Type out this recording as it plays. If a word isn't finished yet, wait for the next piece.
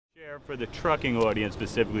For the trucking audience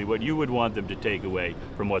specifically, what you would want them to take away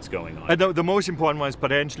from what's going on? The most important one is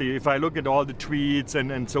potentially, if I look at all the tweets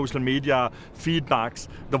and social media feedbacks,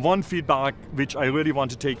 the one feedback which I really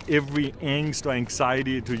want to take every angst or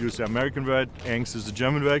anxiety, to use the American word, angst is the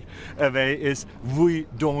German word, away, is we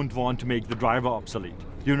don't want to make the driver obsolete.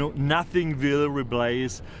 You know, nothing will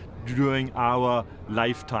replace during our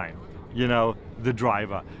lifetime, you know, the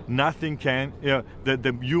driver. Nothing can, you know,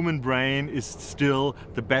 the human brain is still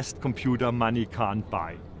the best computer money can't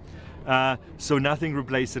buy. So nothing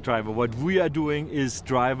replaces the driver. What we are doing is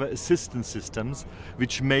driver assistance systems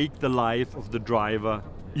which make the life of the driver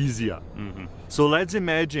easier. Mm-hmm. So let's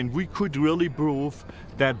imagine we could really prove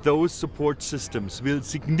that those support systems will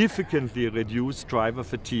significantly reduce driver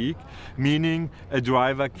fatigue, meaning a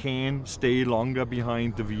driver can stay longer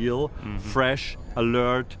behind the wheel, mm-hmm. fresh,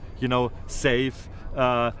 alert, you know, safe,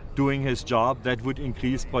 doing his job. That would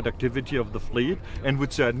increase productivity of the fleet and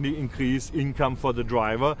would certainly increase income for the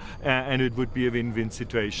driver, and it would be a win-win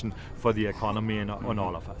situation for the economy and on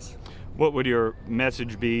all of us. What would your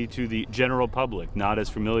message be to the general public, not as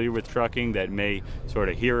familiar with trucking, that may sort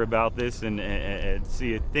of hear about this and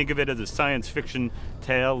see it, think of it as a science fiction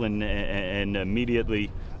tale and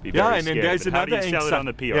immediately be very scared? There's how do you sell it on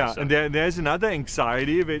the PR side? And there's another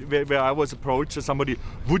anxiety where I was approached as somebody.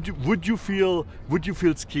 Would you feel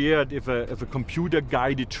scared if a computer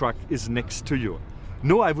guided truck is next to you?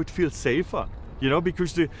 No, I would feel safer. You know,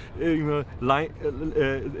 because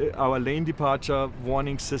our lane departure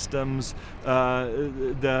warning systems,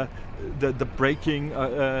 the braking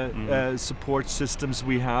support systems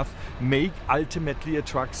we have make ultimately a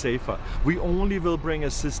truck safer. We only will bring a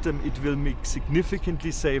system, it will make significantly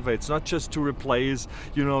safer. It's not just to replace,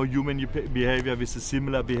 you know, human behavior with a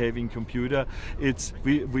similar behaving computer. It's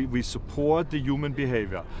we support the human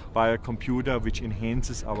behavior by a computer which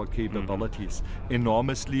enhances our capabilities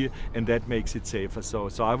enormously, and that makes it safer. So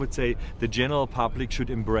I would say the general public should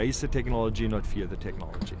embrace the technology, not fear the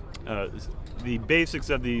technology. The basics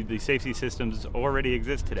of the safety systems already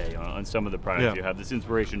exist today on some of the products you have. This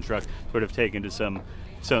Inspiration truck sort of taken to some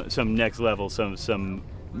next level, some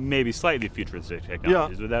maybe slightly futuristic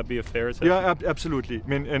technologies. Would that be a fair assessment? Yeah, absolutely. I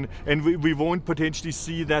mean, and we won't potentially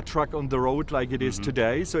see that truck on the road like it is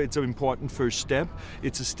today. So it's an important first step.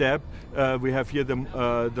 It's a step. We have here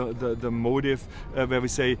the motive where we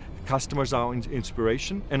say customers are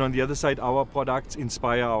inspiration, and on the other side, our products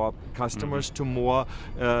inspire our customers to more.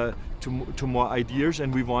 To more ideas,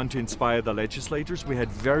 and we want to inspire the legislators. We had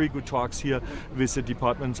very good talks here with the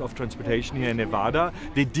Departments of Transportation here in Nevada.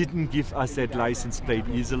 They didn't give us that license plate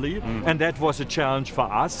easily, and that was a challenge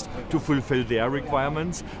for us to fulfill their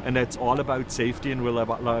requirements, and that's all about safety and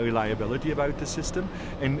reliability about the system,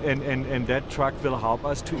 and that truck will help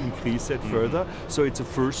us to increase that further. So it's a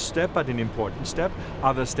first step, but an important step.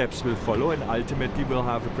 Other steps will follow, and ultimately we'll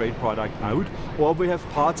have a great product out, or we have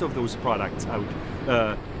parts of those products out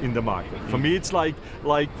in the market. For me, it's like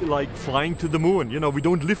flying to the moon. You know, we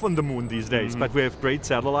don't live on the moon these days, but we have great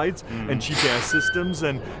satellites and GPS systems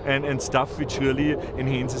and stuff which really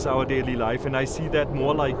enhances our daily life. And I see that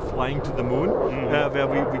more like flying to the moon, where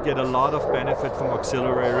we get a lot of benefit from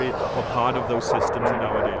auxiliary or part of those systems in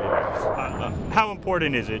our daily lives. How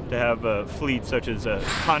important is it to have fleets such as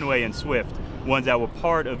Conway and Swift, ones that were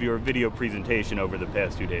part of your video presentation over the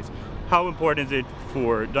past 2 days? How important is it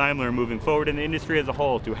for Daimler moving forward in the industry as a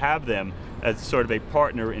whole to have them as sort of a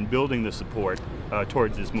partner in building the support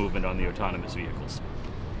towards this movement on the autonomous vehicles?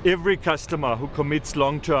 Every customer who commits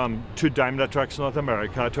long-term to Daimler Trucks North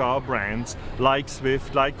America, to our brands, like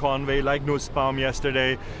Swift, like Conway, like Nussbaum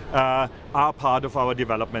yesterday, are part of our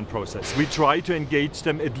development process. We try to engage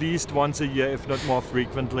them at least once a year, if not more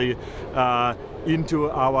frequently, into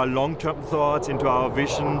our long-term thoughts, into our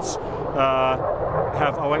visions,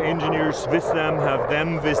 have our engineers with them, have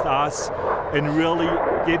them with us, and really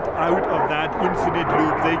get out of that infinite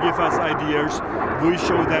loop. They give us ideas, we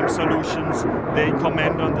show them solutions, they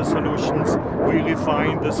comment on the solutions, we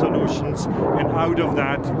refine the solutions, and out of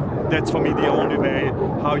that, that's for me the only way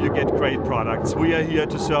how you get great products. We are here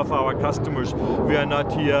to serve our customers. We are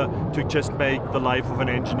not here to just make the life of an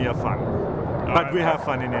engineer fun. But we have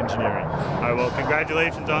fun in engineering. All right, well,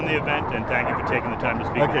 congratulations on the event, and thank you for taking the time to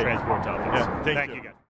speak on transport topics. Yeah, thank you. Guys.